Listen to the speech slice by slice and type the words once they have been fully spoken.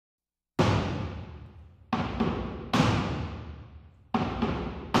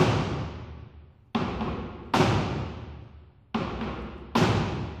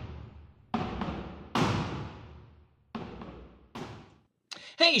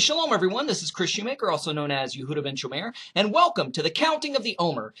Hey, shalom everyone, this is Chris Shoemaker, also known as Yehuda ben Shomer, and welcome to the counting of the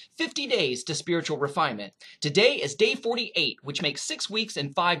Omer, 50 days to spiritual refinement. Today is day 48, which makes 6 weeks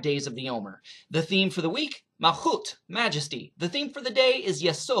and 5 days of the Omer. The theme for the week, Malchut, majesty. The theme for the day is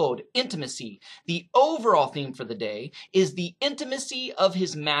Yesod, intimacy. The overall theme for the day is the intimacy of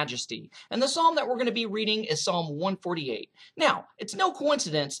his majesty. And the psalm that we're going to be reading is Psalm 148. Now, it's no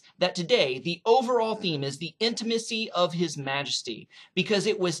coincidence that today the overall theme is the intimacy of his majesty, because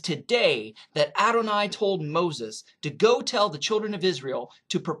it was today that Adonai told Moses to go tell the children of Israel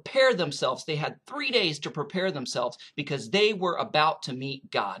to prepare themselves. They had 3 days to prepare themselves because they were about to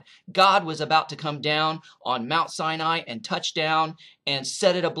meet God. God was about to come down on Mount Sinai and touch down and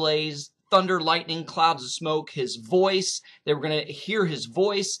set it ablaze. Thunder, lightning, clouds of smoke, his voice. They were going to hear his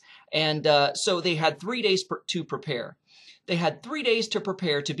voice. And so they had 3 days to prepare. They had 3 days to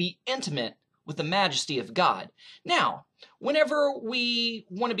prepare to be intimate with the majesty of God. Now, whenever we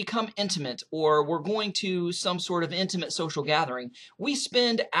want to become intimate or we're going to some sort of intimate social gathering, we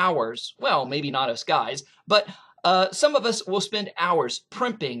spend hours, well, maybe not us guys, but some of us will spend hours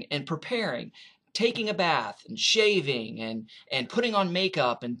primping and preparing, taking a bath and shaving and putting on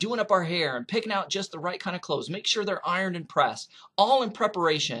makeup and doing up our hair and picking out just the right kind of clothes. Make sure they're ironed and pressed, all in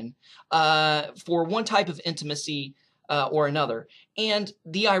preparation for one type of intimacy or another. And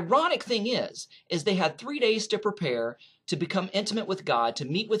the ironic thing is they had 3 days to prepare to become intimate with God, to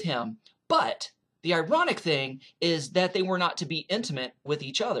meet with him. But the ironic thing is that they were not to be intimate with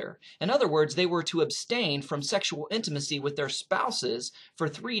each other. In other words, they were to abstain from sexual intimacy with their spouses for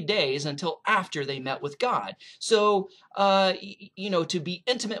 3 days until after they met with God. So, to be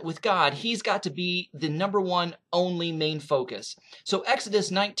intimate with God, he's got to be the number one, only main focus. So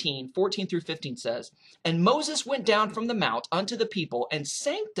Exodus 19:14 through 15 says, "And Moses went down from the mount unto the people and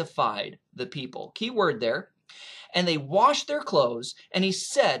sanctified the people." Key word there. "And they washed their clothes, and he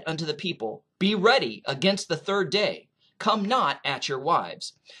said unto the people, Be ready against the 3rd day. Come not at your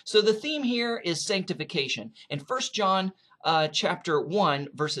wives." So the theme here is sanctification. And 1 John chapter 1,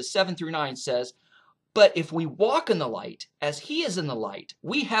 verses 7 through 9 says, "But if we walk in the light, as he is in the light,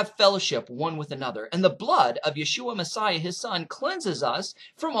 we have fellowship one with another. And the blood of Yeshua Messiah, his son, cleanses us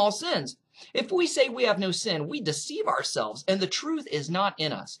from all sins. If we say we have no sin, we deceive ourselves, and the truth is not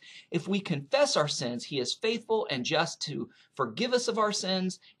in us. If we confess our sins, he is faithful and just to forgive us of our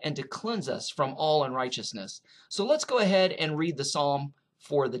sins and to cleanse us from all unrighteousness." So let's go ahead and read the psalm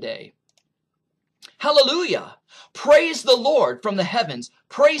for the day. Hallelujah! Praise the Lord from the heavens.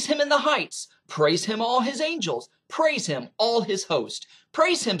 Praise him in the heights. Praise him, all his angels. Praise him, all his host.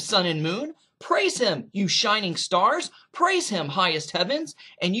 Praise him, sun and moon. Praise him, you shining stars. Praise him, highest heavens,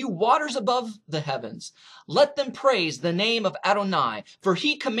 and you waters above the heavens. Let them praise the name of Adonai, for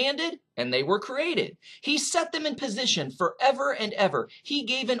he commanded, and they were created. He set them in position forever and ever. He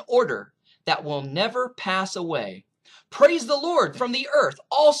gave an order that will never pass away. Praise the Lord from the earth,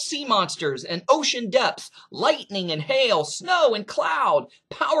 all sea monsters and ocean depths, lightning and hail, snow and cloud,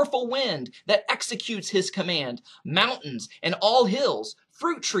 powerful wind that executes his command, mountains and all hills,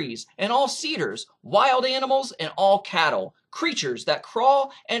 fruit trees and all cedars, wild animals and all cattle, creatures that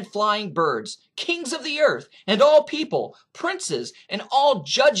crawl and flying birds, kings of the earth and all people, princes and all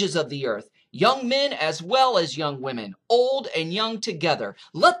judges of the earth, young men as well as young women, old and young together.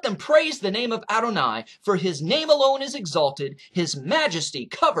 Let them praise the name of Adonai, for his name alone is exalted. His majesty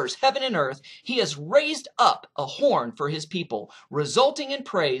covers heaven and earth. He has raised up a horn for his people, resulting in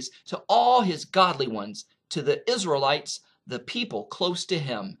praise to all his godly ones, to the Israelites, the people close to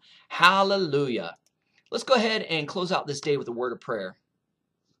him. Hallelujah. Let's go ahead and close out this day with a word of prayer.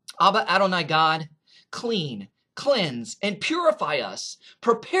 Abba Adonai God, clean, cleanse, and purify us.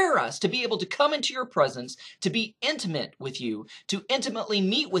 Prepare us to be able to come into your presence, to be intimate with you, to intimately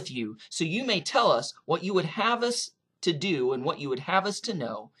meet with you, so you may tell us what you would have us to do and what you would have us to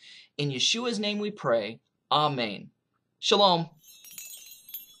know. In Yeshua's name we pray. Amen. Shalom.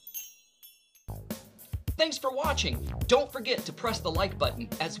 Thanks for watching. Don't forget to press the like button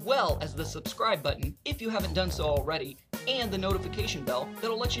as well as the subscribe button if you haven't done so already, and the notification bell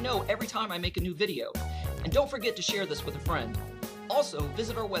that'll let you know every time I make a new video. And don't forget to share this with a friend. Also,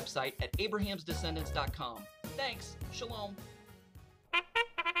 visit our website at abrahamsdescendants.com. Thanks. Shalom.